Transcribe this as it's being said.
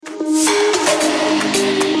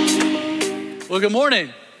Well, good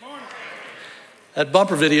morning. That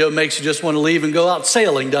bumper video makes you just want to leave and go out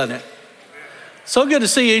sailing, doesn't it? So good to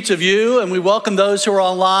see each of you, and we welcome those who are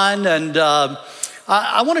online. And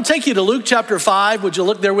I want to take you to Luke chapter 5. Would you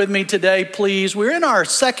look there with me today, please? We're in our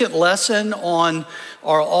second lesson on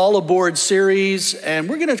our All Aboard series, and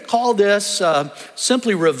we're going to call this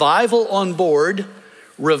simply Revival on Board.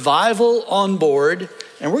 Revival on Board.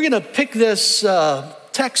 And we're going to pick this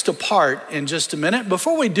text apart in just a minute.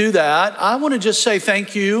 Before we do that, I want to just say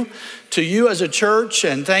thank you to you as a church,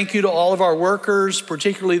 and thank you to all of our workers,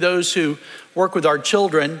 particularly those who work with our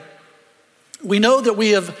children. We know that we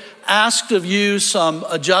have asked of you some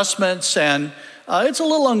adjustments, and it's a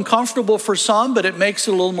little uncomfortable for some, but it makes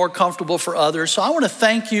it a little more comfortable for others. So I want to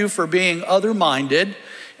thank you for being other-minded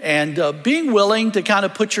and being willing to kind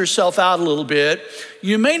of put yourself out a little bit.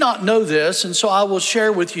 You may not know this, and so I will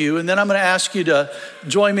share with you, and then I'm going to ask you to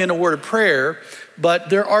join me in a word of prayer. But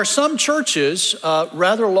there are some churches,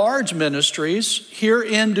 rather large ministries here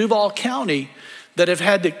in Duval County that have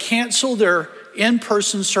had to cancel their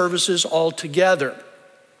in-person services altogether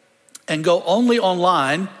and go only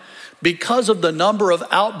online because of the number of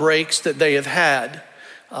outbreaks that they have had.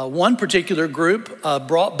 One particular group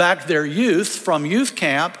brought back their youth from youth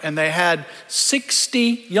camp, and they had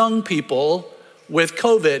 60 young people with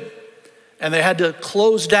COVID, and they had to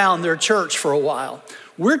close down their church for a while.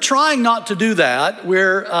 We're trying not to do that.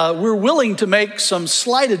 We're willing to make some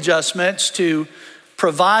slight adjustments to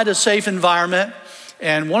provide a safe environment.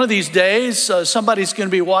 And one of these days, somebody's going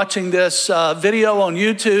to be watching this video on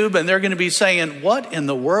YouTube, and they're going to be saying, "What in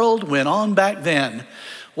the world went on back then?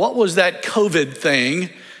 What was that COVID thing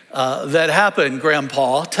that happened,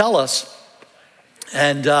 Grandpa? Tell us."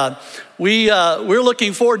 And we're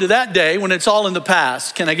looking forward to that day when it's all in the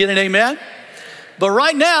past. Can I get an amen? But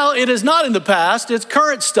right now, it is not in the past. It's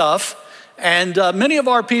current stuff. And many of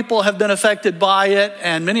our people have been affected by it,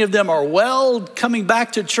 and many of them are coming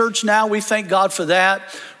back to church now. We thank God for that.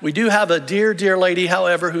 We do have a dear, dear lady,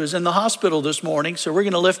 however, who is in the hospital this morning. So we're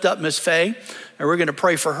going to lift up Miss Faye, and we're going to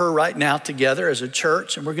pray for her right now together as a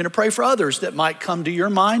church. And we're going to pray for others that might come to your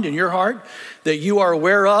mind and your heart that you are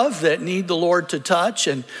aware of that need the Lord to touch.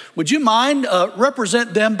 And would you mind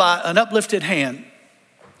represent them by an uplifted hand?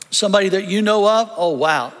 Somebody that you know of? Oh,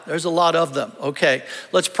 wow. There's a lot of them. Okay,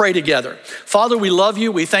 let's pray together. Father, we love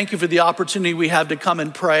you. We thank you for the opportunity we have to come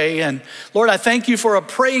and pray. And Lord, I thank you for a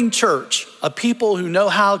praying church, a people who know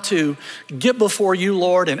how to get before you,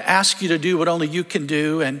 Lord, and ask you to do what only you can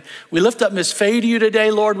do. And we lift up Miss Faye to you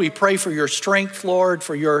today, Lord. We pray for your strength, Lord,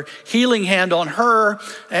 for your healing hand on her.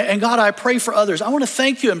 And God, I pray for others. I want to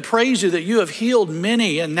thank you and praise you that you have healed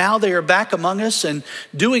many, and now they are back among us and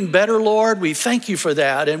doing better, Lord. We thank you for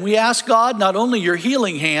that. And we ask, God, not only your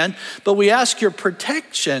healing hand, but we ask your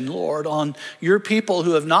protection, Lord, on your people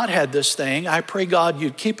who have not had this thing. I pray, God,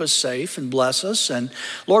 you'd keep us safe and bless us. And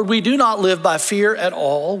Lord, we do not live by fear at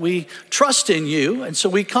all. We trust in you. And so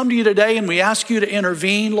we come to you today and we ask you to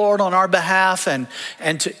intervene, Lord, on our behalf and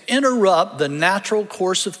to interrupt the natural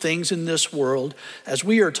course of things in this world as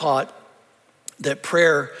we are taught that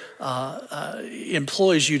prayer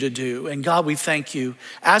employs you to do. And God, we thank you.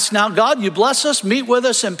 Ask now, God, you bless us, meet with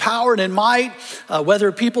us in power and in might.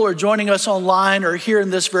 Whether people are joining us online or here in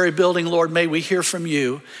this very building, Lord, may we hear from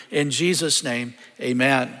you. In Jesus' name,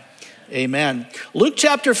 amen. Amen. Luke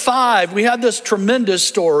chapter 5, we have this tremendous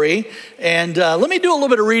story. And let me do a little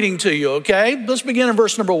bit of reading to you, okay? Let's begin in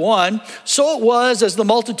verse number 1. So it was, as the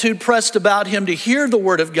multitude pressed about him to hear the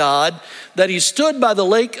word of God, that he stood by the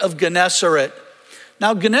lake of Gennesaret.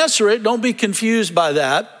 Now, Gennesaret, don't be confused by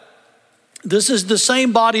that. This is the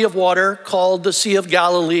same body of water called the Sea of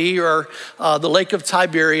Galilee or the Lake of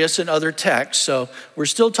Tiberias in other texts. So we're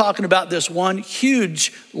still talking about this one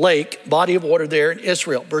huge lake, body of water there in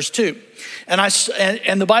Israel. Verse 2.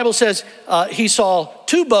 And the Bible says he saw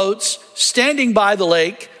two boats standing by the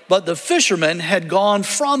lake, but the fishermen had gone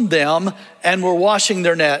from them and were washing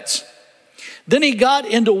their nets. Then he got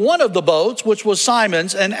into one of the boats, which was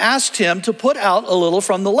Simon's, and asked him to put out a little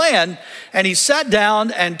from the land. And he sat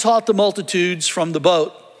down and taught the multitudes from the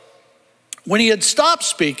boat. When he had stopped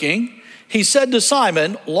speaking, he said to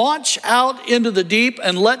Simon, "Launch out into the deep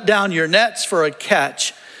and let down your nets for a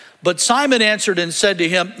catch." But Simon answered and said to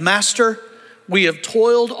him, "Master, we have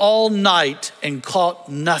toiled all night and caught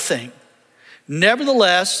nothing.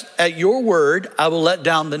 Nevertheless, at your word, I will let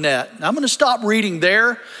down the net." Now, I'm going to stop reading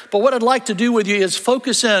there, but what I'd like to do with you is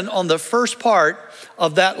focus in on the first part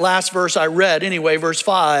of that last verse I read. Anyway, verse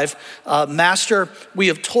 5, Master, we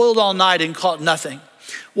have toiled all night and caught nothing.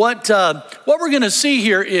 What we're going to see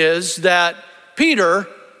here is that Peter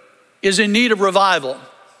is in need of revival.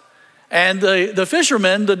 And the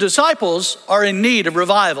fishermen, the disciples, are in need of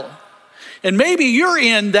revival. And maybe you're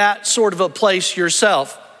in that sort of a place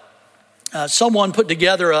yourself. Someone put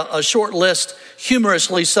together a short list,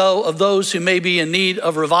 humorously so, of those who may be in need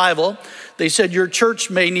of revival. They said your church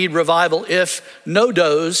may need revival if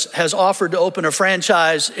No-Do's has offered to open a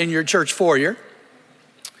franchise in your church foyer.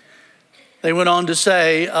 They went on to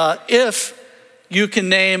say, if you can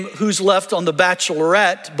name who's left on the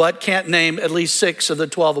Bachelorette, but can't name at least 6 of the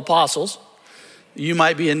 12 apostles, you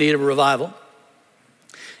might be in need of a revival.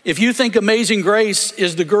 If you think Amazing Grace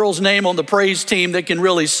is the girl's name on the praise team that can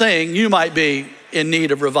really sing, you might be in need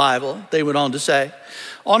of revival, they went on to say.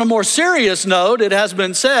 On a more serious note, it has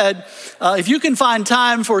been said, if you can find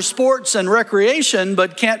time for sports and recreation,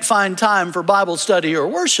 but can't find time for Bible study or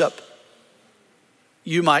worship,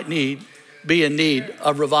 you might be in need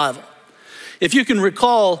of revival. If you can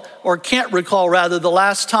recall, or can't recall rather, the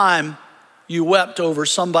last time you wept over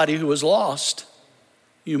somebody who was lost,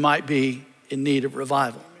 you might be in need of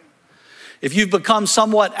revival. If you've become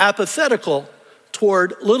somewhat apathetical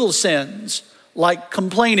toward little sins like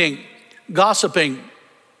complaining, gossiping,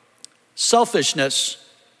 selfishness,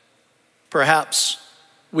 perhaps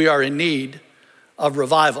we are in need of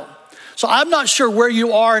revival. So I'm not sure where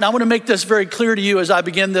you are, and I want to make this very clear to you as I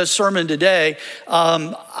begin this sermon today.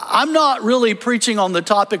 I'm not really preaching on the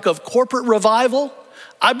topic of corporate revival.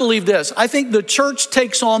 I believe this. I think the church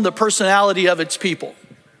takes on the personality of its people.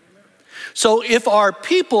 So if our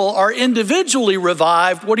people are individually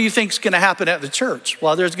revived, what do you think is going to happen at the church?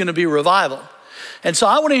 Well, there's going to be revival. And so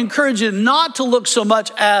I want to encourage you not to look so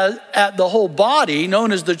much at the whole body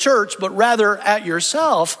known as the church, but rather at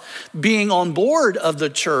yourself being on board of the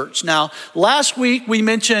church. Now, last week we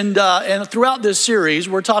mentioned, and throughout this series,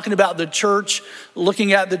 we're talking about the church,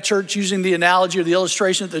 looking at the church using the analogy or the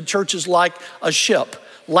illustration that the church is like a ship.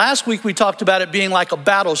 Last week we talked about it being like a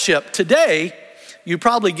battleship. Today, you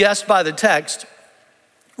probably guessed by the text,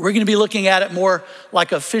 we're going to be looking at it more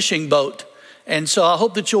like a fishing boat. And so I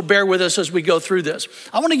hope that you'll bear with us as we go through this.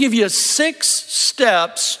 I want to give you 6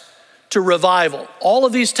 steps to revival. All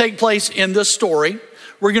of these take place in this story.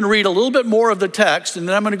 We're going to read a little bit more of the text, and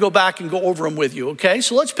then I'm going to go back and go over them with you, okay?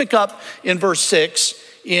 So let's pick up in verse 6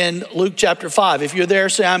 in Luke chapter 5. If you're there,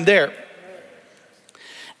 say, I'm there.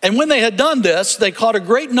 And when they had done this, they caught a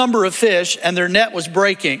great number of fish, and their net was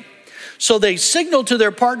breaking. So they signaled to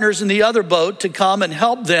their partners in the other boat to come and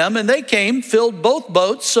help them, and they came, filled both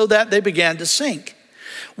boats so that they began to sink.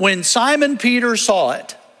 When Simon Peter saw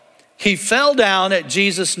it, he fell down at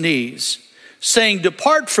Jesus' knees, saying,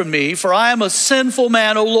 "Depart from me, for I am a sinful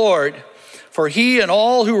man, O Lord." For he and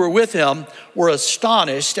all who were with him were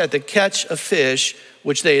astonished at the catch of fish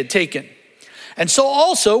which they had taken. And so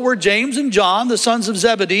also were James and John, the sons of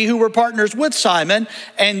Zebedee, who were partners with Simon.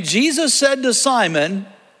 And Jesus said to Simon,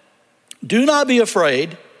 "Do not be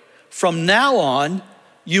afraid. From now on,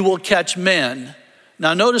 you will catch men."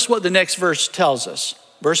 Now notice what the next verse tells us.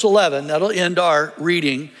 Verse 11, that'll end our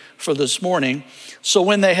reading for this morning. So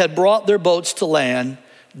when they had brought their boats to land,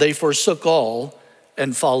 they forsook all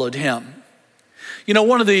and followed him. You know,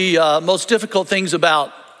 one of the most difficult things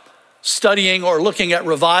about studying or looking at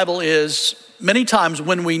revival is many times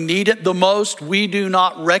when we need it the most, we do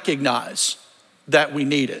not recognize that we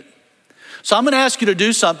need it. So I'm going to ask you to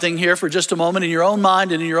do something here for just a moment in your own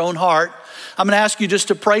mind and in your own heart. I'm going to ask you just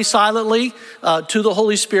to pray silently to the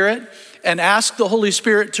Holy Spirit and ask the Holy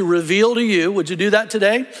Spirit to reveal to you. Would you do that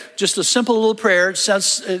today? Just a simple little prayer. It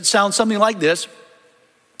sounds something like this.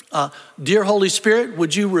 Dear Holy Spirit,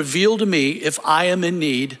 would you reveal to me if I am in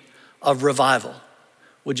need of revival?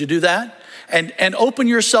 Would you do that? And open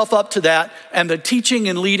yourself up to that and the teaching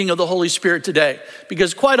and leading of the Holy Spirit today.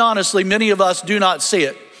 Because quite honestly, many of us do not see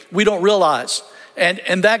it. We don't realize.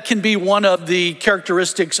 And that can be one of the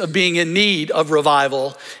characteristics of being in need of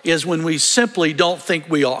revival, is when we simply don't think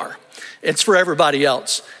we are. It's for everybody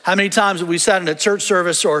else. How many times have we sat in a church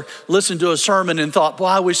service or listened to a sermon and thought, well,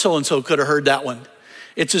 I wish so-and-so could have heard that one.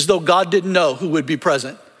 It's as though God didn't know who would be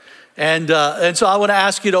present. And so I want to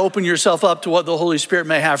ask you to open yourself up to what the Holy Spirit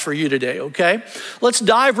may have for you today, okay? Let's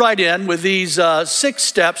dive right in with these 6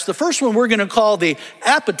 steps. The first one we're going to call the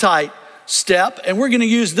appetite step, and we're going to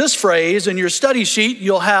use this phrase. In your study sheet,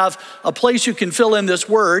 you'll have a place you can fill in this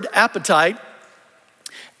word, appetite,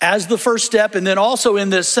 as the first step. And then also in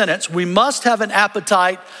this sentence, we must have an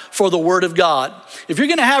appetite for the Word of God. If you're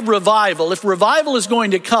going to have revival, if revival is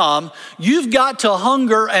going to come, you've got to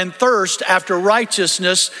hunger and thirst after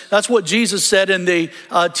righteousness. That's what Jesus said in the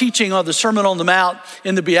teaching of the Sermon on the Mount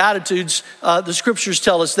in the Beatitudes. The scriptures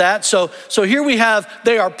tell us that. So here we have,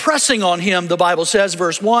 they are pressing on him, the Bible says,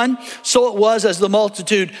 verse 1. So it was as the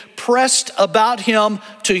multitude pressed about him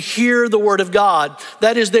to hear the word of God.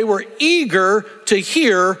 That is, they were eager to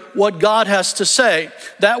hear what God has to say.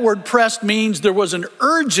 That word pressed means there was an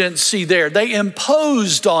urgency there. They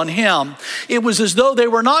imposed on him. It was as though they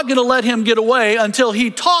were not going to let him get away until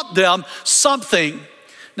he taught them something.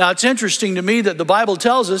 Now, it's interesting to me that the Bible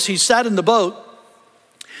tells us he sat in the boat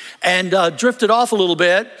and drifted off a little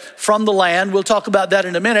bit from the land. We'll talk about that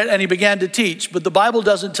in a minute. And he began to teach. But the Bible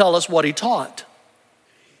doesn't tell us what he taught.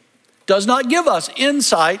 Does not give us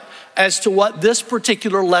insight as to what this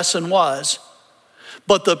particular lesson was.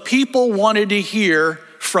 But the people wanted to hear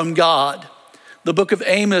from God. The book of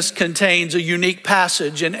Amos contains a unique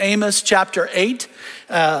passage. In Amos chapter 8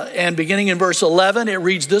 and beginning in verse 11, it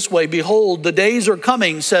reads this way: "Behold, the days are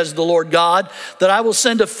coming, says the Lord God, that I will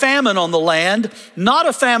send a famine on the land, not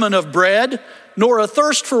a famine of bread, nor a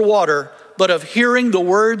thirst for water, but of hearing the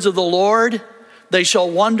words of the Lord. They shall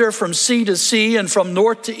wander from sea to sea and from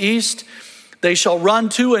north to east. They shall run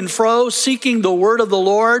to and fro, seeking the word of the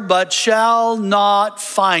Lord, but shall not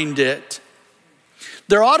find it."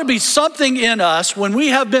 There ought to be something in us when we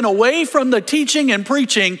have been away from the teaching and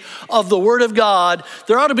preaching of the word of God.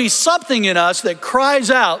 There ought to be something in us that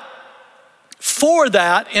cries out for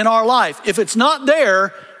that in our life. If it's not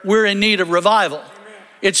there, we're in need of revival.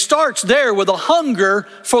 It starts there with a hunger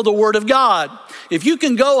for the word of God. If you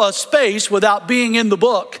can go a space without being in the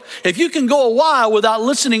book, if you can go a while without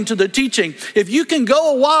listening to the teaching, if you can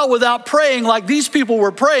go a while without praying like these people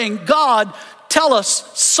were praying, "God, tell us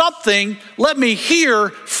something. Let me hear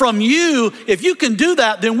from you." If you can do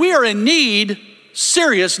that, then we are in need,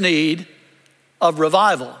 serious need of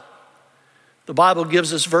revival. The Bible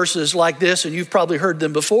gives us verses like this, and you've probably heard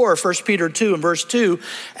them before. 1 Peter 2 and verse 2,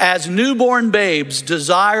 "As newborn babes,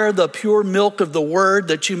 desire the pure milk of the word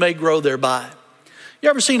that you may grow thereby." You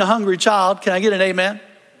ever seen a hungry child? Can I get an amen?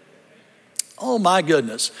 Oh my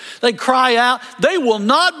goodness. They cry out. They will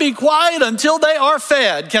not be quiet until they are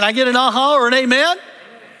fed. Can I get an aha or an amen?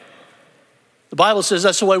 The Bible says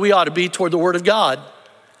that's the way we ought to be toward the word of God.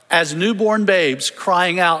 As newborn babes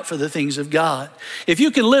crying out for the things of God. If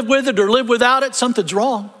you can live with it or live without it, something's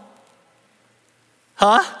wrong.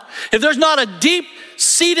 Huh? If there's not a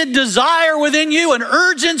deep-seated desire within you, an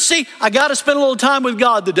urgency, I got to spend a little time with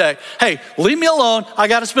God today. Hey, leave me alone. I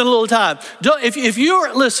got to spend a little time. If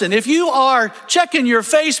you are checking your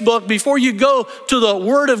Facebook before you go to the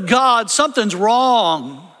Word of God, something's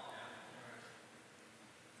wrong.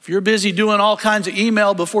 If you're busy doing all kinds of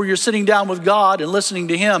email before you're sitting down with God and listening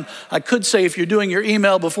to Him, I could say if you're doing your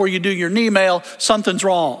email before you do your email, something's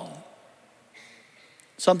wrong.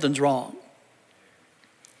 Something's wrong.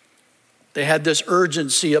 They had this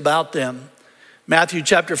urgency about them. Matthew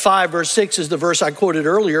chapter 5 verse 6 is the verse I quoted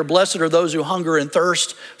earlier. "Blessed are those who hunger and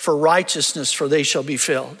thirst for righteousness, for they shall be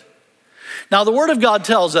filled." Now the word of God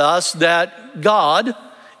tells us that God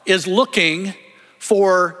is looking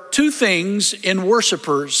for two things in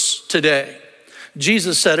worshipers today.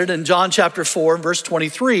 Jesus said it in John chapter 4 verse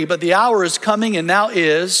 23, "But the hour is coming and now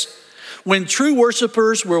is when true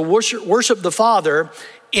worshipers will worship the Father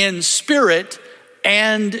in spirit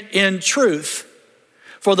and in truth.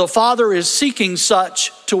 For the Father is seeking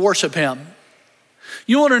such to worship him."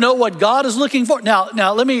 You want to know what God is looking for? Now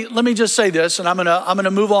let me just say this, and I'm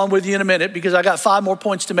gonna move on with you in a minute because I got 5 more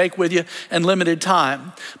points to make with you and limited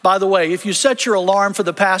time. By the way, if you set your alarm for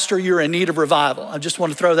the pastor, you're in need of revival. I just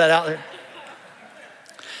want to throw that out there.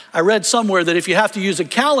 I read somewhere that if you have to use a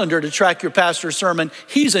calendar to track your pastor's sermon,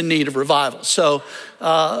 he's in need of revival. So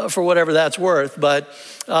for whatever that's worth, but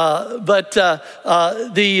the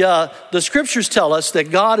scriptures tell us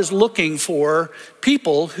that God is looking for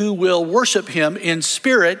people who will worship him in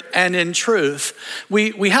spirit and in truth.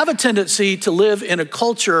 We have a tendency to live in a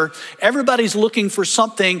culture, everybody's looking for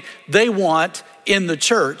something they want in the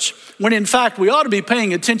church, when in fact we ought to be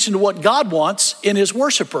paying attention to what God wants in his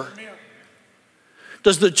worshiper.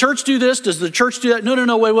 Does the church do this? Does the church do that?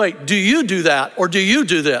 No, wait. Do you do that or do you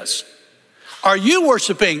do this? Are you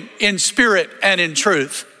worshiping in spirit and in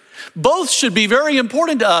truth? Both should be very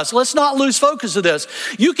important to us. Let's not lose focus of this.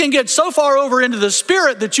 You can get so far over into the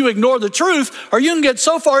spirit that you ignore the truth, or you can get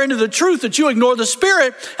so far into the truth that you ignore the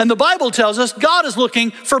spirit. And the Bible tells us God is looking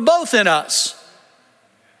for both in us.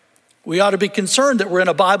 We ought to be concerned that we're in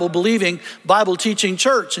a Bible-believing, Bible-teaching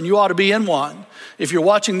church, and you ought to be in one. If you're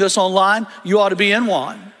watching this online, you ought to be in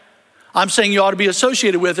one. I'm saying you ought to be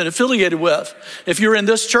associated with and affiliated with. If you're in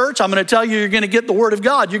this church, I'm going to tell you, you're going to get the Word of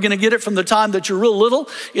God. You're going to get it from the time that you're real little.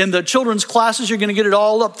 In the children's classes, you're going to get it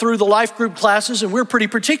all up through the life group classes, and we're pretty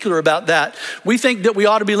particular about that. We think that we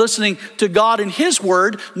ought to be listening to God and His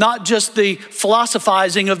Word, not just the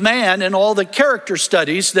philosophizing of man and all the character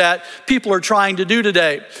studies that people are trying to do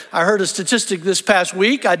today. I heard a statistic this past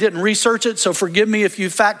week. I didn't research it, so forgive me if you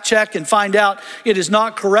fact check and find out it is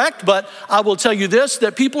not correct, but I will tell you this,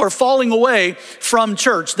 that people are falling away from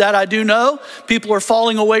church. That I do know. People are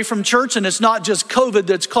falling away from church, and it's not just COVID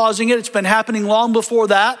that's causing it. It's been happening long before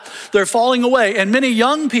that. They're falling away. And many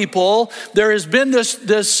young people, there has been this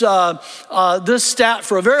stat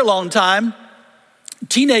for a very long time.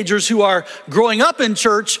 Teenagers who are growing up in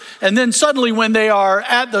church, and then suddenly when they are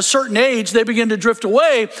at a certain age, they begin to drift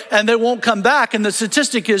away and they won't come back. And the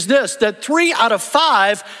statistic is this, that 3 out of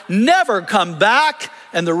 5 never come back.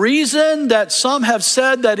 And the reason that some have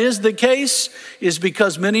said that is the case is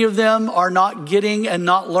because many of them are not getting and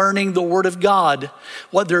not learning the Word of God.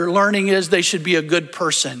 What they're learning is they should be a good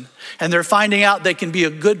person. And they're finding out they can be a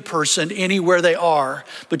good person anywhere they are.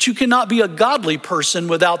 But you cannot be a godly person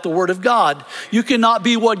without the Word of God. You cannot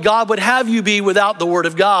be what God would have you be without the Word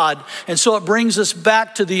of God. And so it brings us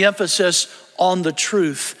back to the emphasis on the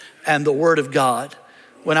truth and the Word of God.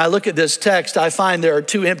 When I look at this text, I find there are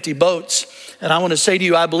 2 empty boats. And I want to say to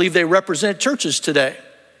you, I believe they represent churches today.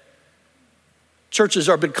 Churches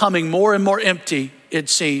are becoming more and more empty, it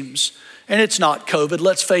seems. And it's not COVID,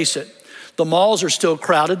 let's face it. The malls are still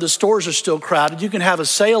crowded. The stores are still crowded. You can have a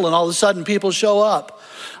sale and all of a sudden people show up.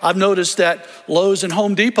 I've noticed that Lowe's and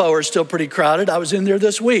Home Depot are still pretty crowded. I was in there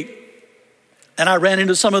this week and I ran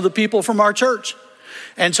into some of the people from our church.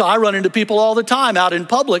 And so I run into people all the time out in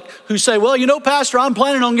public who say, well, you know, Pastor, I'm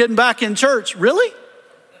planning on getting back in church. Really?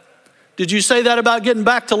 Did you say that about getting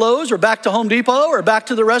back to Lowe's or back to Home Depot or back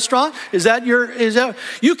to the restaurant? Is that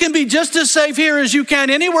you can be just as safe here as you can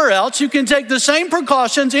anywhere else. You can take the same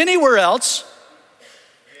precautions anywhere else.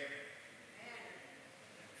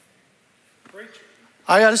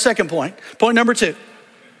 I got a second point. Point number 2.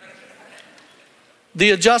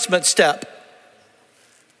 The adjustment step.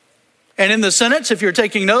 And in the sentence, if you're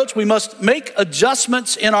taking notes, we must make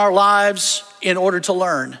adjustments in our lives in order to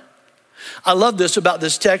learn. I love this about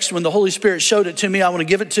this text. When the Holy Spirit showed it to me, I want to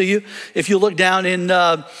give it to you. If you look down in,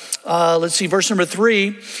 verse number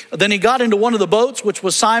 3. Then he got into one of the boats, which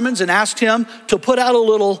was Simon's, and asked him to put out a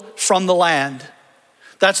little from the land.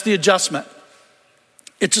 That's the adjustment.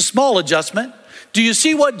 It's a small adjustment. Do you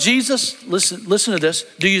see what Jesus, listen to this.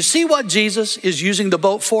 Do you see what Jesus is using the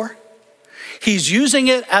boat for? He's using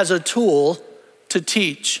it as a tool to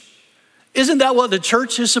teach. Isn't that what the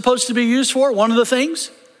church is supposed to be used for? One of the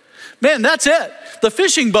things? Man, that's it. The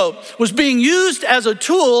fishing boat was being used as a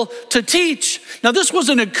tool to teach. Now, this was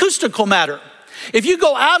an acoustical matter. If you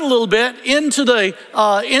go out a little bit into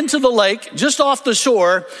the lake, just off the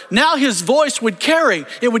shore, now his voice would carry.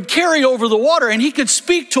 It would carry over the water, and he could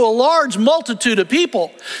speak to a large multitude of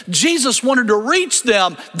people. Jesus wanted to reach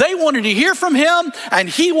them. They wanted to hear from him, and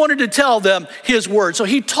he wanted to tell them his word. So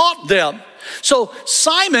he taught them. So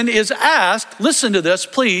Simon is asked, listen to this,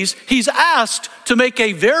 please. He's asked to make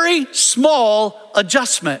a very small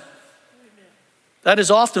adjustment. That is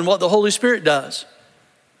often what the Holy Spirit does.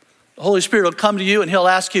 The Holy Spirit will come to you and he'll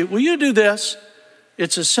ask you, will you do this?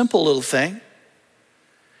 It's a simple little thing.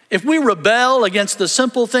 If we rebel against the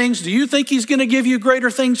simple things, do you think he's going to give you greater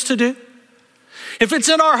things to do? If it's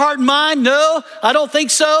in our heart and mind, no, I don't think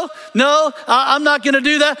so. No, I'm not going to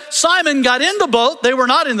do that. Simon got in the boat. They were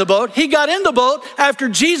not in the boat. He got in the boat after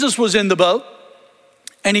Jesus was in the boat.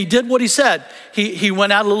 And he did what he said. He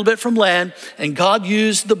went out a little bit from land, and God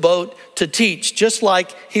used the boat to teach, just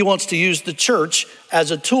like he wants to use the church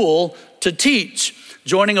as a tool to teach.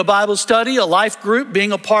 Joining a Bible study, a life group,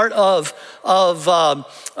 being a part of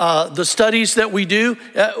the studies that we do,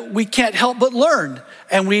 we can't help but learn.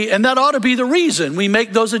 And that ought to be the reason we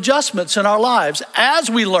make those adjustments in our lives.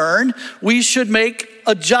 As we learn, we should make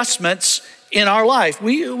adjustments in our life.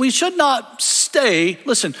 We should not stay,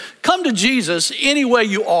 listen, come to Jesus any way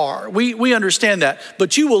you are. We understand that,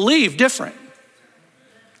 but you will leave different.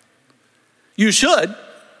 You should.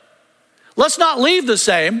 Let's not leave the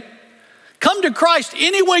same. Come to Christ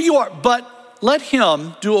any way you are, but let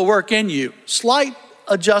him do a work in you. Slight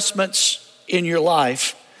adjustments in your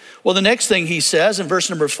life. Well, the next thing he says in verse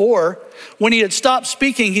number 4, when he had stopped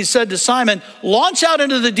speaking, he said to Simon, launch out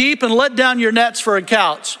into the deep and let down your nets for a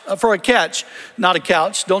catch. Not a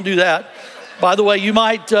couch, don't do that. By the way, you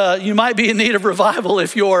might be in need of revival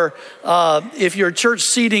if your church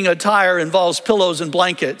seating attire involves pillows and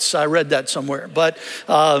blankets. I read that somewhere. But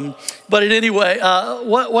anyway,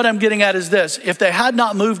 what I'm getting at is this: if they had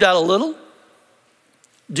not moved out a little,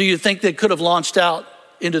 do you think they could have launched out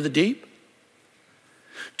into the deep?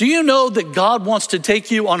 Do you know that God wants to take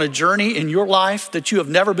you on a journey in your life that you have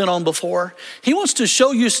never been on before? He wants to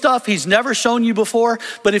show you stuff he's never shown you before.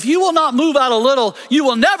 But if you will not move out a little, you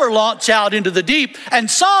will never launch out into the deep. And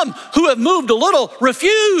some who have moved a little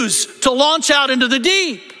refuse to launch out into the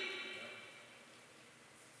deep.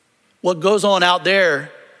 What goes on out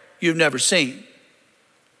there, you've never seen.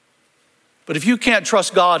 But if you can't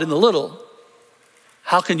trust God in the little,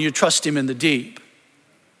 how can you trust him in the deep?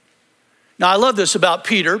 Now, I love this about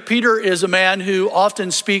Peter. Peter is a man who often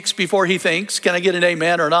speaks before he thinks. Can I get an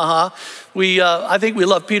amen or an aha? I think we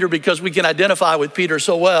love Peter because we can identify with Peter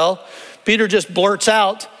so well. Peter just blurts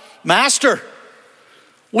out, "Master,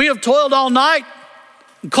 we have toiled all night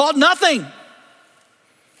and caught nothing."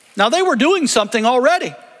 Now, they were doing something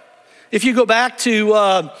already. If you go back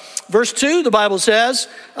to verse 2, the Bible says,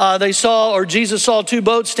 Jesus saw 2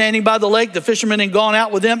 boats standing by the lake. The fishermen had gone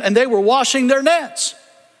out with them, and they were washing their nets.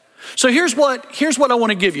 So here's what I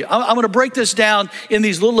want to give you. I'm going to break this down in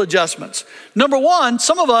these little adjustments. Number one,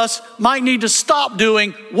 some of us might need to stop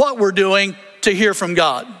doing what we're doing to hear from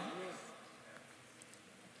God.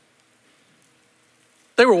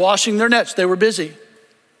 They were washing their nets. They were busy.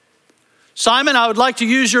 "Simon, I would like to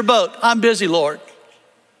use your boat." "I'm busy, Lord."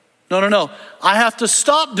 No. I have to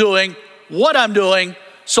stop doing what I'm doing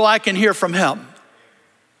so I can hear from him.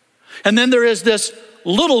 And then there is this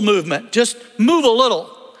little movement. Just move a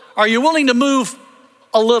little. Are you willing to move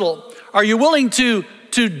a little? Are you willing to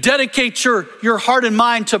dedicate your heart and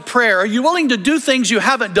mind to prayer? Are you willing to do things you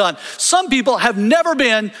haven't done? Some people have never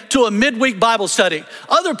been to a midweek Bible study.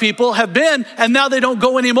 Other people have been, and now they don't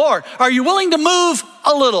go anymore. Are you willing to move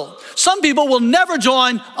a little? Some people will never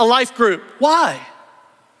join a life group. Why?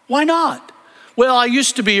 Why not? "Well, I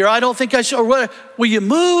used to be, or I don't think I should." Or what? Will you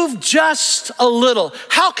move just a little?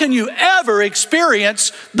 How can you ever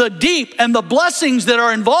experience the deep and the blessings that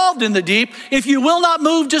are involved in the deep if you will not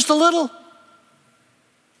move just a little?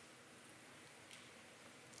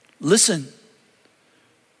 Listen.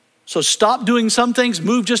 So stop doing some things,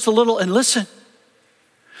 move just a little, and listen.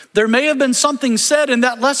 There may have been something said in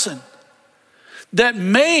that lesson that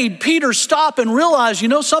made Peter stop and realize, you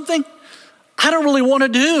know something? I don't really want to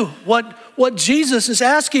do what Jesus is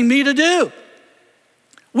asking me to do.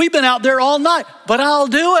 We've been out there all night, but I'll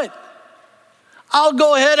do it. I'll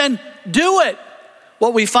go ahead and do it.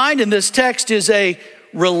 What we find in this text is a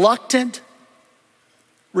reluctant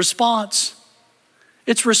response.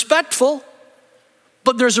 It's respectful,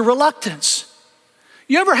 but there's a reluctance.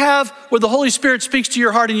 You ever have where the Holy Spirit speaks to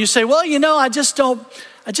your heart and you say, "Well, you know, I just don't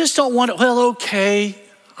want it." "Well, okay,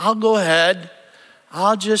 I'll go ahead.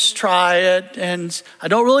 I'll just try it, and I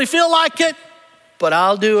don't really feel like it, but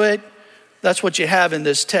I'll do it." That's what you have in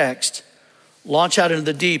this text. Launch out into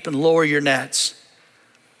the deep and lower your nets.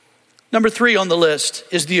 Number 3 on the list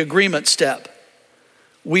is the agreement step.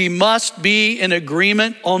 We must be in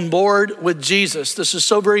agreement on board with Jesus. This is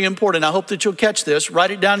so very important. I hope that you'll catch this.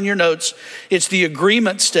 Write it down in your notes. It's the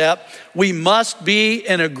agreement step. We must be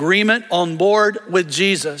in agreement on board with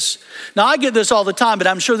Jesus. Now, I get this all the time, but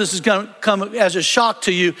I'm sure this is going to come as a shock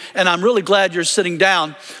to you, and I'm really glad you're sitting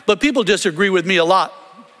down. But people disagree with me a lot.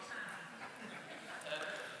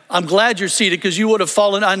 I'm glad you're seated because you would have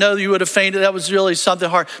fallen. I know you would have fainted. That was really something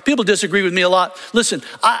hard. People disagree with me a lot. Listen,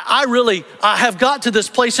 I have got to this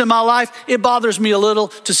place in my life. It bothers me a little.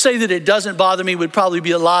 To say that it doesn't bother me would probably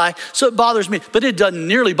be a lie. So it bothers me, but it doesn't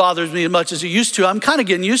nearly bother me as much as it used to. I'm kind of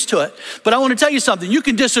getting used to it. But I want to tell you something. You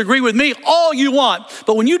can disagree with me all you want.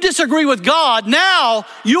 But when you disagree with God, now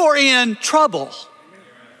you're in trouble.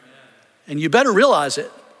 And you better realize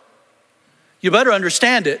it. You better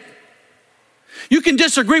understand it. You can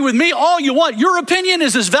disagree with me all you want. Your opinion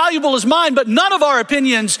is as valuable as mine, but none of our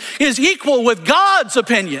opinions is equal with God's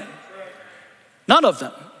opinion. None of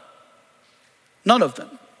them. None of them.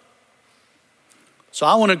 So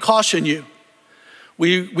I want to caution you.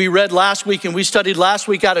 We read last week and we studied last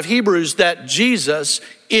week out of Hebrews that Jesus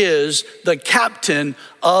is the captain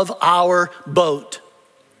of our boat.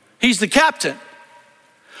 He's the captain.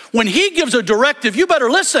 When he gives a directive, you better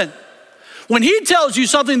listen. When he tells you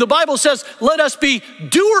something, the Bible says, let us be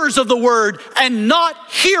doers of the word and not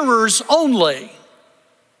hearers only.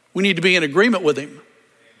 We need to be in agreement with him.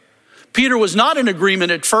 Peter was not in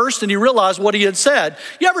agreement at first, and he realized what he had said.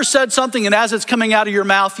 You ever said something and as it's coming out of your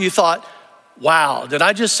mouth, you thought, wow, did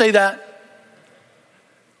I just say that?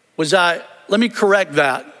 Let me correct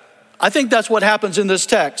that. I think that's what happens in this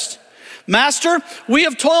text. Master, we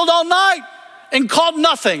have toiled all night and caught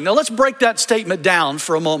nothing. Now let's break that statement down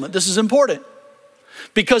for a moment. This is important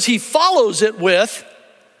because he follows it with,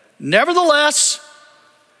 nevertheless,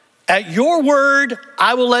 at your word,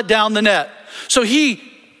 I will let down the net. So he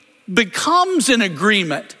becomes in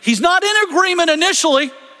agreement. He's not in agreement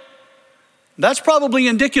initially. That's probably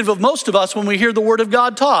indicative of most of us when we hear the word of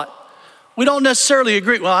God taught. We don't necessarily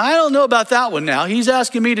agree. Well, I don't know about that one now. He's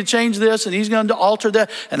asking me to change this and he's going to alter that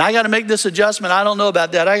and I got to make this adjustment. I don't know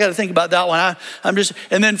about that. I got to think about that one.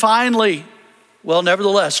 And then finally, well,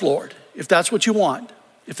 nevertheless, Lord, if that's what you want,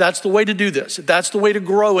 if that's the way to do this, if that's the way to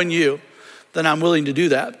grow in you, then I'm willing to do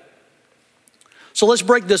that. So let's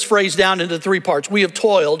break this phrase down into three parts. We have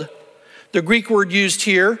toiled. The Greek word used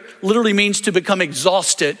here literally means to become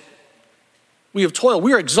exhausted. We have toiled.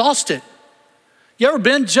 We are exhausted. You ever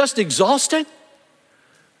been just exhausted?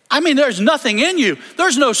 I mean, there's nothing in you.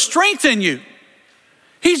 There's no strength in you.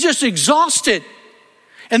 He's just exhausted.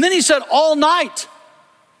 And then he said, all night.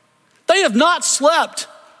 They have not slept.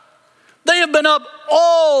 They have been up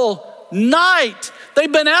all night.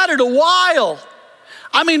 They've been at it a while.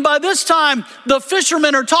 I mean, by this time, the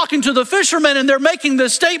fishermen are talking to the fishermen and they're making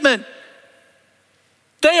this statement.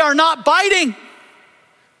 They are not biting.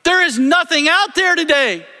 There is nothing out there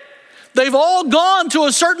today. They've all gone to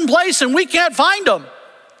a certain place and we can't find them.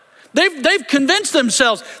 They've convinced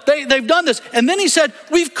themselves. They've done this. And then he said,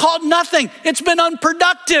 we've caught nothing. It's been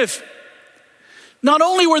unproductive. Not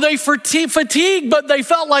only were they fatigued, but they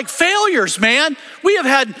felt like failures, man. We have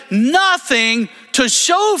had nothing to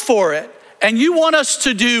show for it. And you want us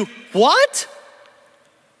to do what?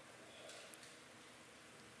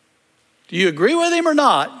 Do you agree with him or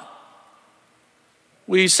not?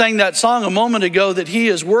 We sang that song a moment ago that he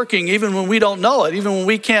is working even when we don't know it, even when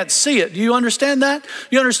we can't see it. Do you understand that?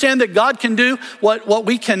 You understand that God can do what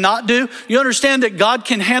we cannot do? You understand that God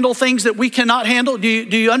can handle things that we cannot handle? Do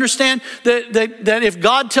you understand that if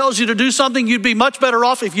God tells you to do something, you'd be much better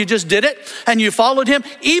off if you just did it and you followed him,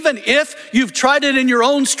 even if you've tried it in your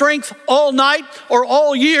own strength all night or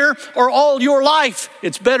all year or all your life?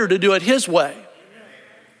 It's better to do it his way.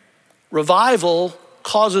 Revival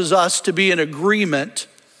causes us to be in agreement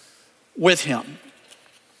with him.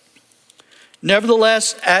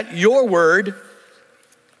 Nevertheless, at your word,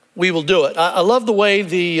 we will do it. I love the way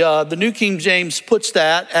the New King James puts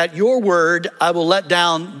that. At your word, I will let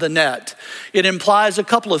down the net. It implies a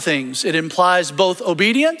couple of things. It implies both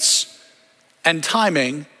obedience and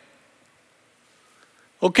timing.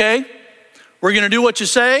 Okay, we're going to do what you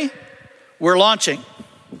say. We're launching.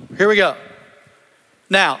 Here we go.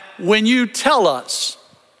 Now, when you tell us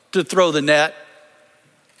to throw the net,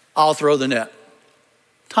 I'll throw the net.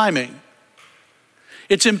 Timing.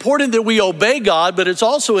 It's important that we obey God, but it's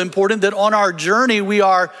also important that on our journey we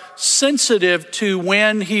are sensitive to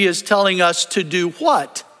when he is telling us to do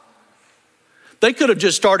what. They could have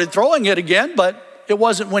just started throwing it again, but it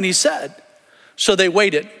wasn't when he said. So they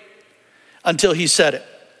waited until he said it.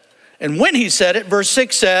 And when he said it, verse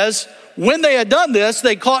 6 says, when they had done this,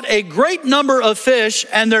 they caught a great number of fish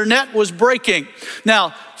and their net was breaking.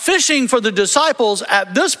 Now, fishing for the disciples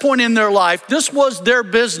at this point in their life, this was their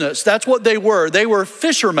business. That's what they were. They were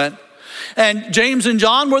fishermen. And James and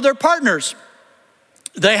John were their partners.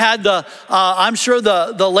 They had I'm sure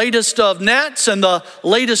the latest of nets and the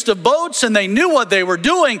latest of boats, and they knew what they were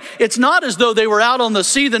doing. It's not as though they were out on the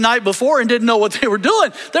sea the night before and didn't know what they were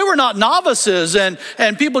doing. They were not novices and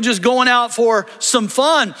people just going out for some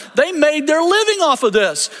fun. They made their living off of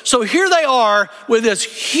this. So here they are with this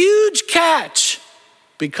huge catch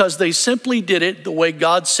because they simply did it the way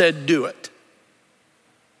God said do it.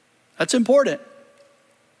 That's important.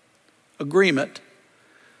 Agreement.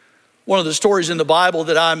 One of the stories in the Bible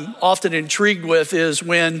that I'm often intrigued with is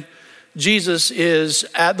when Jesus is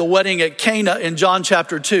at the wedding at Cana in John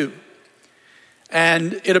chapter 2.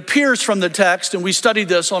 And it appears from the text, and we studied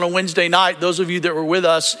this on a Wednesday night. Those of you that were with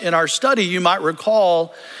us in our study, you might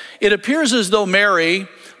recall, it appears as though Mary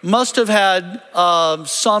must have had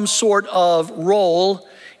some sort of role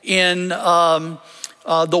in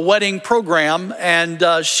the wedding program,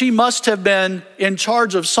 and she must have been in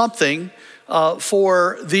charge of something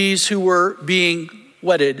for these who were being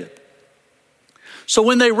wedded. So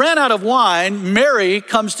when they ran out of wine, Mary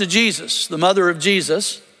comes to Jesus, the mother of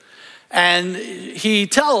Jesus, and she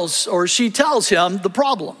tells him the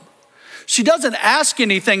problem. She doesn't ask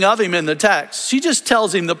anything of him in the text. She just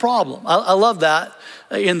tells him the problem. I love that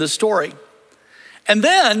in the story. And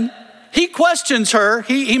then he questions her.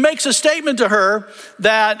 He makes a statement to her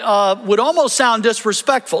that would almost sound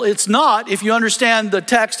disrespectful. It's not, if you understand the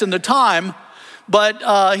text and the time,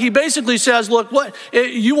 But he basically says, look,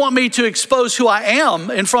 you want me to expose who I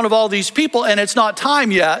am in front of all these people, and it's not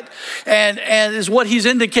time yet, and is what he's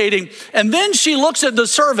indicating. And then she looks at the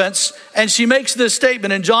servants, and she makes this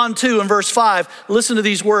statement in John 2 and verse 5. Listen to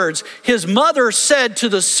these words. His mother said to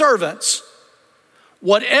the servants,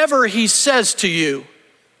 whatever he says to you,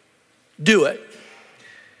 do it.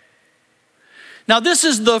 Now, this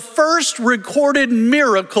is the first recorded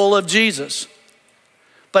miracle of Jesus.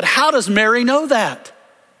 But how does Mary know that?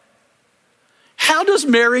 How does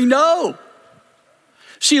Mary know?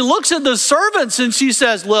 She looks at the servants and she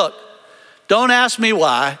says, look, don't ask me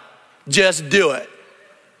why, just do it.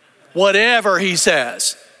 Whatever he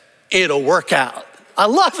says, it'll work out. I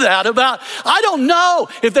love that I don't know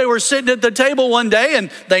if they were sitting at the table one day and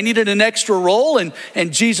they needed an extra roll and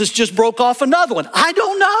Jesus just broke off another one. I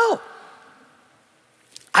don't know.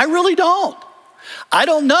 I really don't. I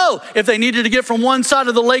don't know if they needed to get from one side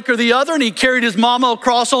of the lake or the other and he carried his mama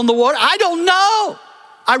across on the water. I don't know.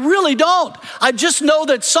 I really don't. I just know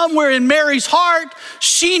that somewhere in Mary's heart,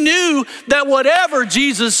 she knew that whatever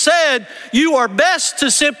Jesus said, you are best to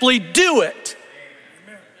simply do it.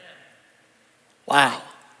 Wow.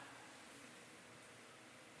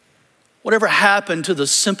 Whatever happened to the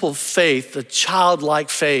simple faith, the childlike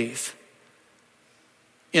faith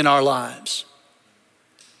in our lives?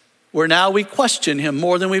 Where now we question him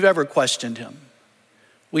more than we've ever questioned him.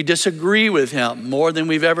 We disagree with him more than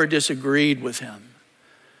we've ever disagreed with him.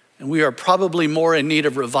 And we are probably more in need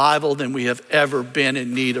of revival than we have ever been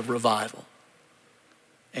in need of revival.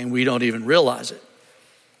 And we don't even realize it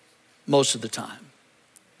most of the time.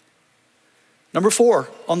 Number 4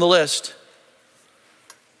 on the list.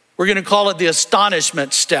 We're going to call it the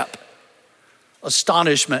astonishment step.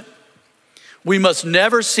 Astonishment. We must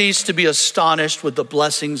never cease to be astonished with the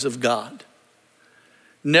blessings of God.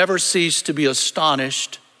 Never cease to be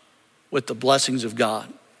astonished with the blessings of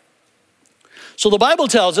God. So the Bible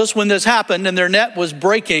tells us when this happened and their net was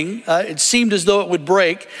breaking, it seemed as though it would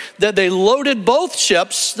break, that they loaded both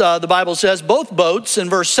ships, the Bible says, both boats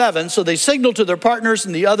in verse 7. So they signaled to their partners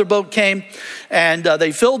and the other boat came and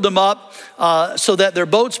they filled them up so that their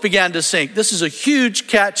boats began to sink. This is a huge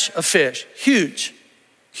catch of fish, huge,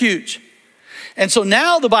 huge. And so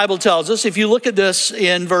now the Bible tells us, if you look at this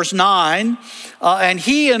in verse 9, and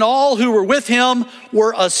he and all who were with him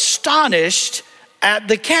were astonished at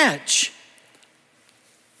the catch.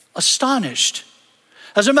 Astonished.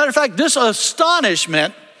 As a matter of fact, this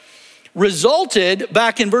astonishment resulted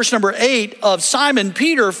back in verse number 8 of Simon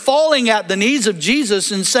Peter falling at the knees of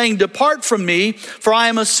Jesus and saying, depart from me, for I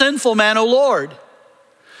am a sinful man, O Lord.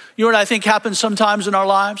 You know what I think happens sometimes in our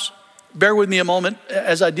lives? Bear with me a moment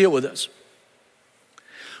as I deal with this.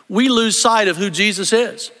 We lose sight of who Jesus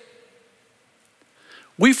is.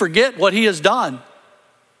 We forget what he has done.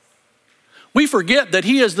 We forget that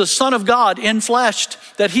he is the Son of God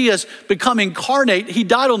infleshed, that he has become incarnate. He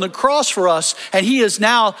died on the cross for us, and he is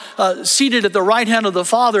now seated at the right hand of the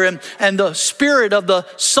Father, and the Spirit of the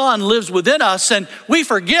Son lives within us, and we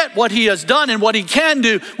forget what he has done and what he can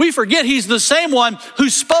do. We forget he's the same one who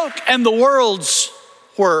spoke and the worlds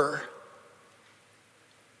were.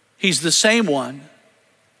 He's the same one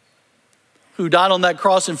who died on that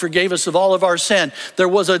cross and forgave us of all of our sin. There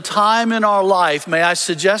was a time in our life, may I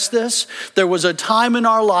suggest this? There was a time in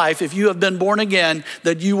our life, if you have been born again,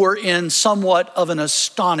 that you were in somewhat of an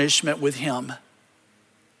astonishment with him.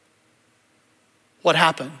 What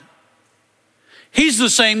happened? He's the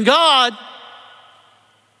same God.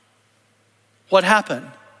 What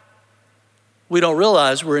happened? We don't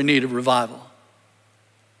realize we're in need of revival.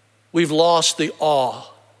 We've lost the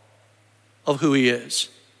awe of who he is.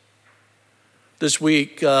 This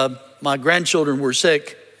week, my grandchildren were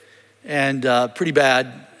sick and pretty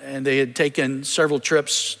bad, and they had taken several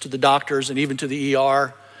trips to the doctors and even to the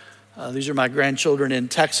ER. These are my grandchildren in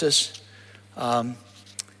Texas, and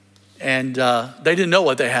they didn't know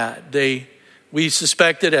what they had. We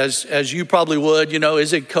suspected, as you probably would,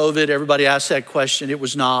 is it COVID? Everybody asked that question. It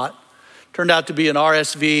was not. Turned out to be an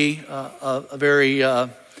RSV, a very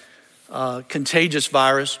contagious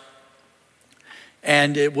virus.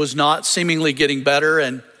 And it was not seemingly getting better.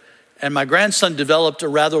 And my grandson developed a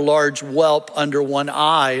rather large whelp under one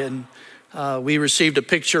eye. And we received a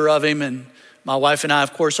picture of him. And my wife and I,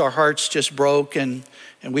 of course, our hearts just broke. And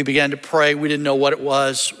we began to pray. We didn't know what it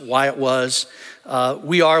was, why it was.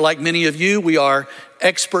 We are, like many of you, we are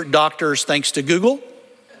expert doctors thanks to Google.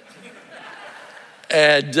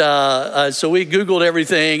 And so we Googled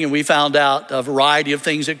everything and we found out a variety of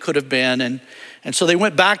things it could have been. And so they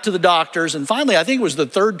went back to the doctors, and finally, I think it was the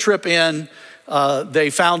third trip in, they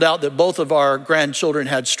found out that both of our grandchildren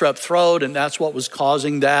had strep throat, and that's what was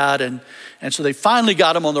causing that. And so they finally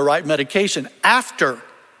got them on the right medication after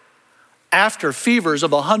fevers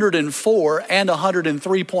of 104 and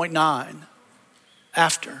 103.9.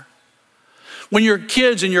 After. When your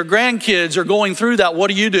kids and your grandkids are going through that, what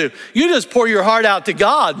do? You just pour your heart out to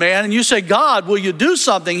God, man. And you say, God, will you do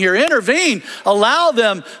something here? Intervene. Allow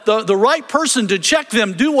them, the right person to check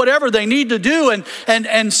them, do whatever they need to do.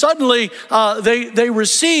 And suddenly they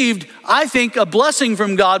received, I think, a blessing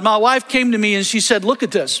from God. My wife came to me and she said, look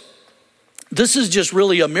at this. This is just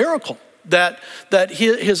really a miracle. That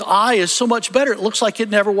his eye is so much better. It looks like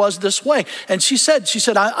it never was this way. And she said,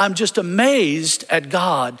 I'm just amazed at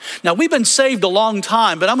God. Now, we've been saved a long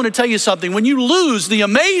time, but I'm going to tell you something. When you lose the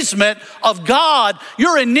amazement of God,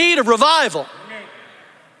 you're in need of revival.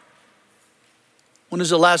 When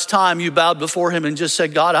was the last time you bowed before him and just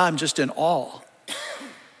said, God, I'm just in awe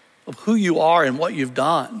of who you are and what you've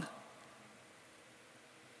done?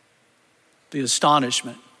 The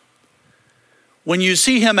astonishment. When you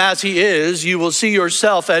see him as he is, you will see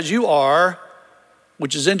yourself as you are,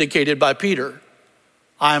 which is indicated by Peter.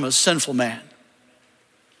 I am a sinful man.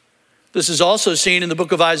 This is also seen in the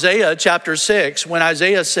book of Isaiah, chapter 6, when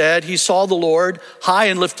Isaiah said he saw the Lord high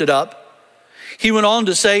and lifted up. He went on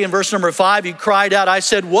to say in verse number 5, he cried out, I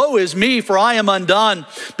said, woe is me, for I am undone,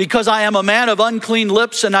 because I am a man of unclean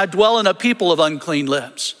lips, and I dwell in a people of unclean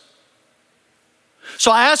lips. So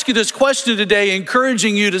I ask you this question today,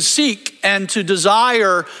 encouraging you to seek and to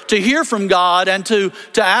desire to hear from God and to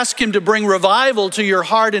ask him to bring revival to your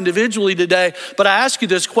heart individually today. But I ask you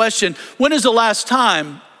this question, when is the last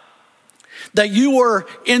time that you were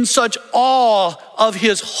in such awe of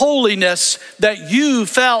his holiness that you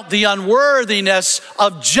felt the unworthiness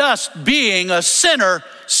of just being a sinner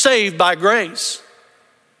saved by grace?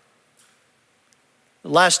 The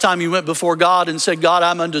last time you went before God and said, God,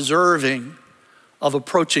 I'm undeserving of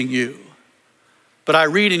approaching you. But I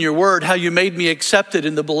read in your word how you made me accepted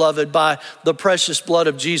in the beloved by the precious blood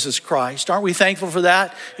of Jesus Christ. Aren't we thankful for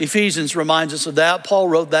that? Ephesians reminds us of that. Paul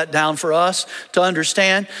wrote that down for us to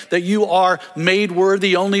understand that you are made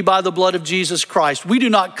worthy only by the blood of Jesus Christ. We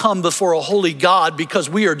do not come before a holy God because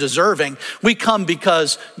we are deserving. We come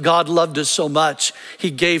because God loved us so much.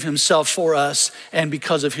 He gave himself for us, and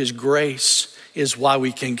because of his grace is why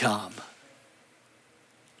we can come.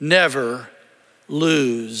 Never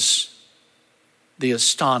lose the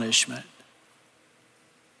astonishment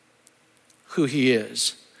who he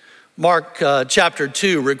is. Mark chapter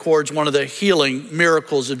 2 records one of the healing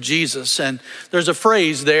miracles of Jesus. And there's a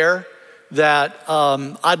phrase there that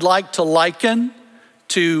I'd like to liken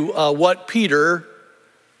to what Peter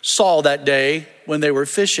saw that day when they were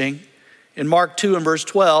fishing. In Mark 2 and verse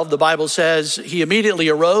 12, the Bible says, he immediately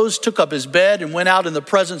arose, took up his bed, and went out in the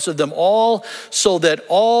presence of them all, so that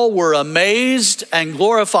all were amazed and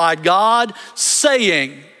glorified God,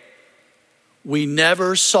 saying, we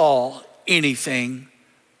never saw anything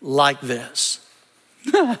like this.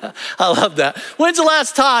 I love that. When's the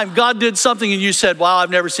last time God did something and you said, wow, I've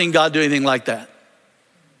never seen God do anything like that?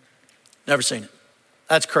 Never seen it.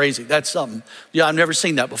 That's crazy. That's something. Yeah, I've never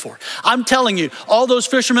seen that before. I'm telling you, all those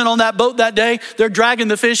fishermen on that boat that day, they're dragging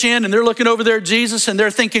the fish in and they're looking over there at Jesus and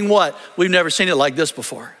they're thinking what? We've never seen it like this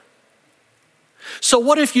before. So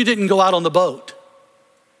what if you didn't go out on the boat?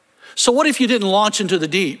 So what if you didn't launch into the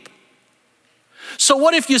deep? So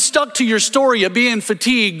what if you stuck to your story of being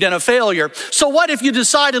fatigued and a failure? So what if you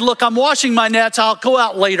decided, look, I'm washing my nets, I'll go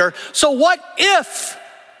out later. So what if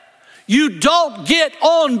you don't get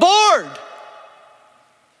on board?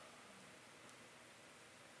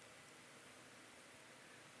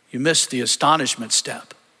 You miss the astonishment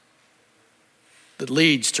step that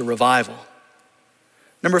leads to revival.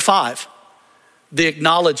 Number 5, the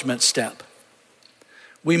acknowledgement step.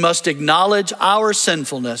 We must acknowledge our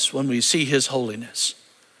sinfulness when we see his holiness.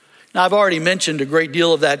 Now, I've already mentioned a great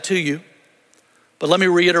deal of that to you, but let me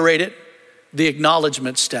reiterate it. The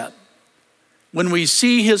acknowledgement step. When we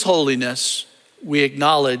see his holiness, we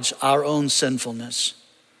acknowledge our own sinfulness.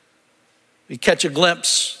 We catch a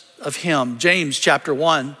glimpse of him. James chapter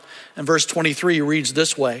 1 and verse 23 reads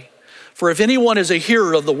this way. For if anyone is a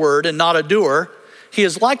hearer of the word and not a doer, he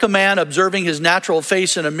is like a man observing his natural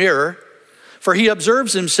face in a mirror. For he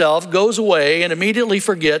observes himself, goes away, and immediately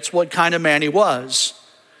forgets what kind of man he was.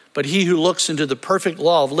 But he who looks into the perfect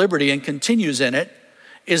law of liberty and continues in it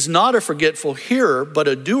is not a forgetful hearer, but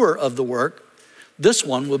a doer of the work. This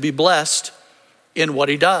one will be blessed in what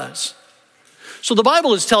he does. So the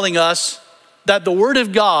Bible is telling us that the word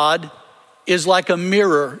of God is like a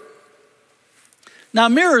mirror. Now,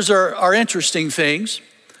 mirrors are interesting things.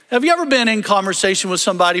 Have you ever been in conversation with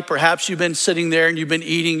somebody? Perhaps you've been sitting there and you've been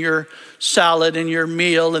eating your salad and your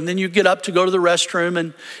meal, and then you get up to go to the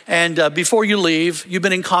restroom, and before you leave, you've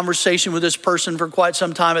been in conversation with this person for quite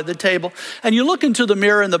some time at the table, and you look into the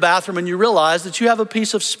mirror in the bathroom and you realize that you have a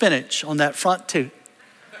piece of spinach on that front tooth.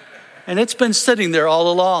 And it's been sitting there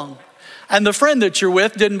all along. And the friend that you're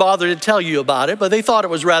with didn't bother to tell you about it, but they thought it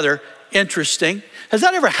was rather interesting. Has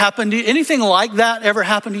that ever happened to you? Anything like that ever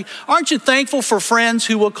happened to you? Aren't you thankful for friends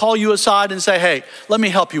who will call you aside and say, hey, let me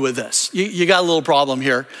help you with this. You got a little problem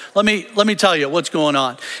here. Let me tell you what's going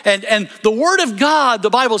on. And the word of God, the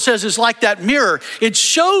Bible says, is like that mirror. It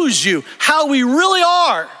shows you how we really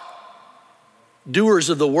are. Doers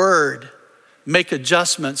of the word make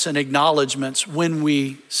adjustments and acknowledgments when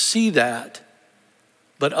we see that.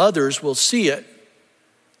 But others will see it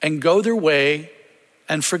and go their way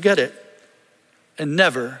and forget it and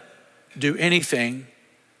never do anything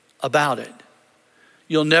about it.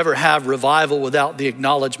 You'll never have revival without the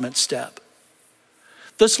acknowledgement step.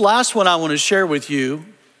 This last one I want to share with you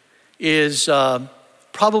is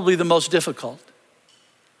probably the most difficult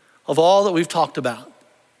of all that we've talked about.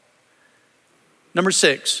 Number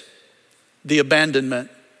 6, the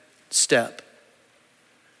abandonment step.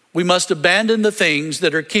 We must abandon the things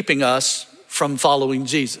that are keeping us from following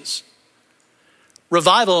Jesus.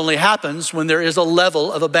 Revival only happens when there is a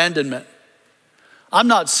level of abandonment. I'm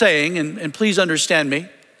not saying, and please understand me,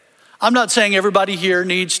 I'm not saying everybody here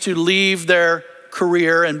needs to leave their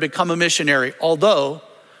career and become a missionary, although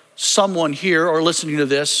someone here or listening to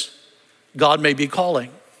this, God may be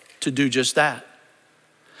calling to do just that.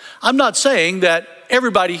 I'm not saying that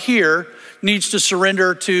everybody here needs to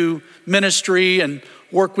surrender to ministry and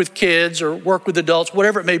work with kids or work with adults,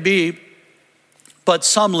 whatever it may be, but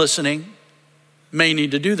some listening may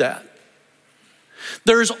need to do that.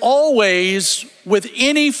 There's always, with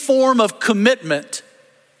any form of commitment,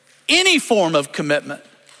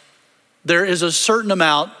 there is a certain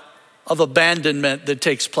amount of abandonment that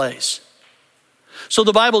takes place. So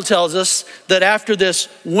the Bible tells us that after this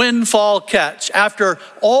windfall catch, after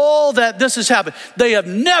all that this has happened, they have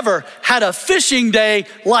never had a fishing day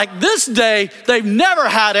like this day. They've never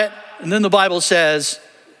had it. And then the Bible says,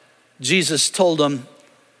 Jesus told them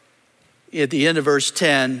at the end of verse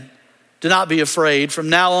 10, do not be afraid. From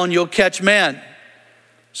now on, you'll catch men.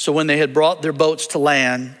 So when they had brought their boats to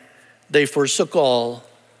land, they forsook all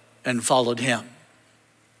and followed him.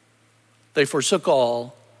 They forsook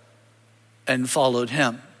all and followed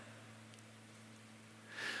him.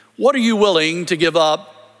 What are you willing to give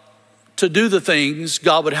up to do the things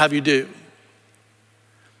God would have you do?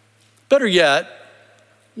 Better yet,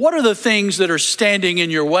 what are the things that are standing in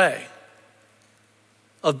your way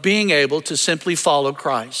of being able to simply follow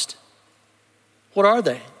Christ? What are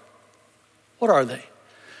they? What are they?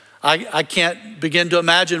 I can't begin to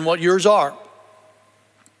imagine what yours are.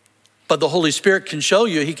 But the Holy Spirit can show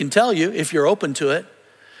you, he can tell you if you're open to it.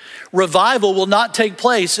 Revival will not take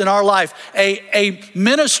place in our life. A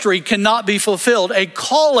ministry cannot be fulfilled. A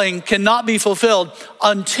calling cannot be fulfilled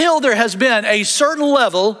until there has been a certain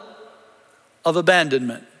level of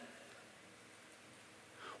abandonment.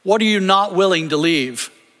 What are you not willing to leave?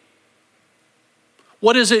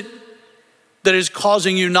 What is it that is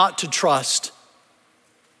causing you not to trust?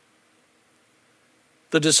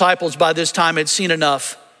 The disciples by this time had seen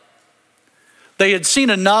enough. They had seen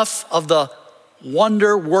enough of the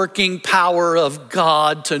wonder-working power of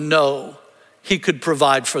God to know he could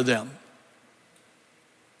provide for them.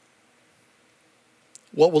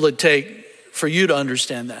 What will it take for you to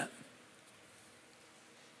understand that?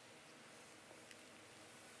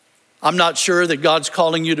 I'm not sure that God's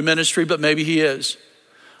calling you to ministry, but maybe he is.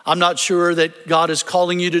 I'm not sure that God is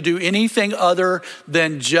calling you to do anything other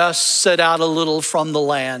than just sit out a little from the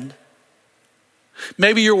land.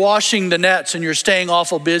 Maybe you're washing the nets and you're staying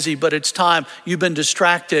awful busy, but it's time, you've been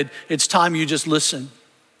distracted. It's time you just listen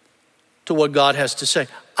to what God has to say.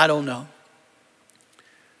 I don't know.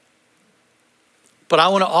 But I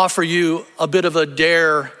want to offer you a bit of a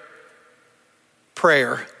dare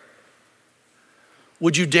prayer.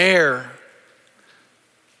 Would you dare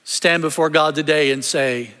stand before God today and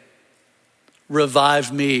say,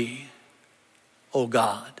 revive me, O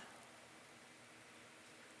God.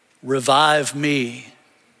 Revive me,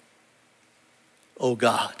 O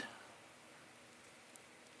God.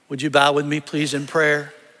 Would you bow with me, please, in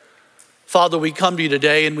prayer? Father, we come to you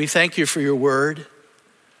today and we thank you for your word.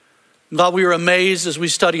 God, we are amazed as we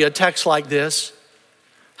study a text like this,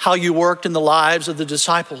 how you worked in the lives of the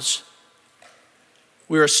disciples.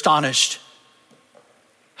 We are astonished.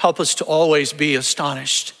 Help us to always be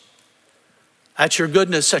astonished at your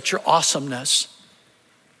goodness, at your awesomeness.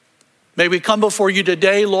 May we come before you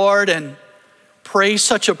today, Lord, and pray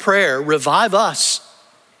such a prayer. Revive us.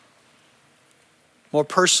 More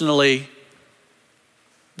personally,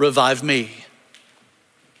 revive me.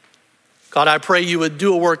 God, I pray you would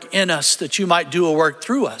do a work in us that you might do a work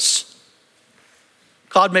through us.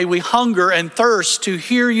 God, may we hunger and thirst to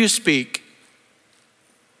hear you speak.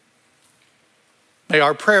 May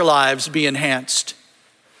our prayer lives be enhanced.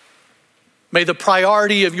 May the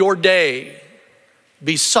priority of your day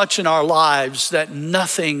be such in our lives that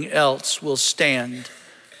nothing else will stand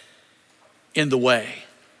in the way.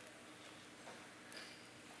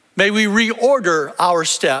 May we reorder our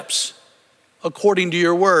steps according to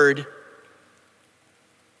your word.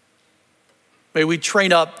 May we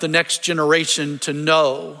train up the next generation to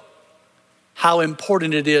know how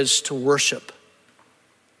important it is to worship,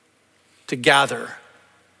 to gather,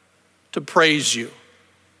 to praise you.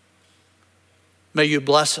 May you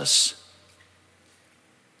bless us.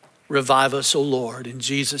 Revive us, O Lord, in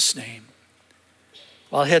Jesus' name.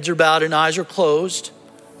 While heads are bowed and eyes are closed,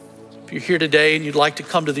 if you're here today and you'd like to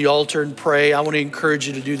come to the altar and pray, I want to encourage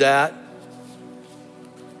you to do that.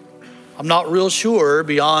 I'm not real sure,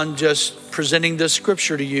 beyond just presenting this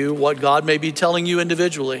scripture to you, what God may be telling you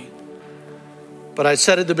individually. But I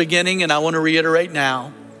said at the beginning, and I want to reiterate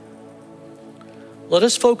now, let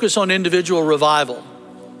us focus on individual revival.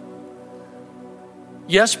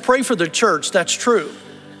 Yes, pray for the church, that's true.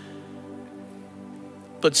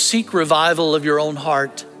 But seek revival of your own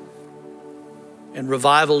heart, and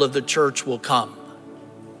revival of the church will come.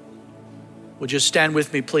 Would you stand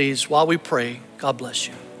with me, please, while we pray? God bless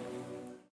you.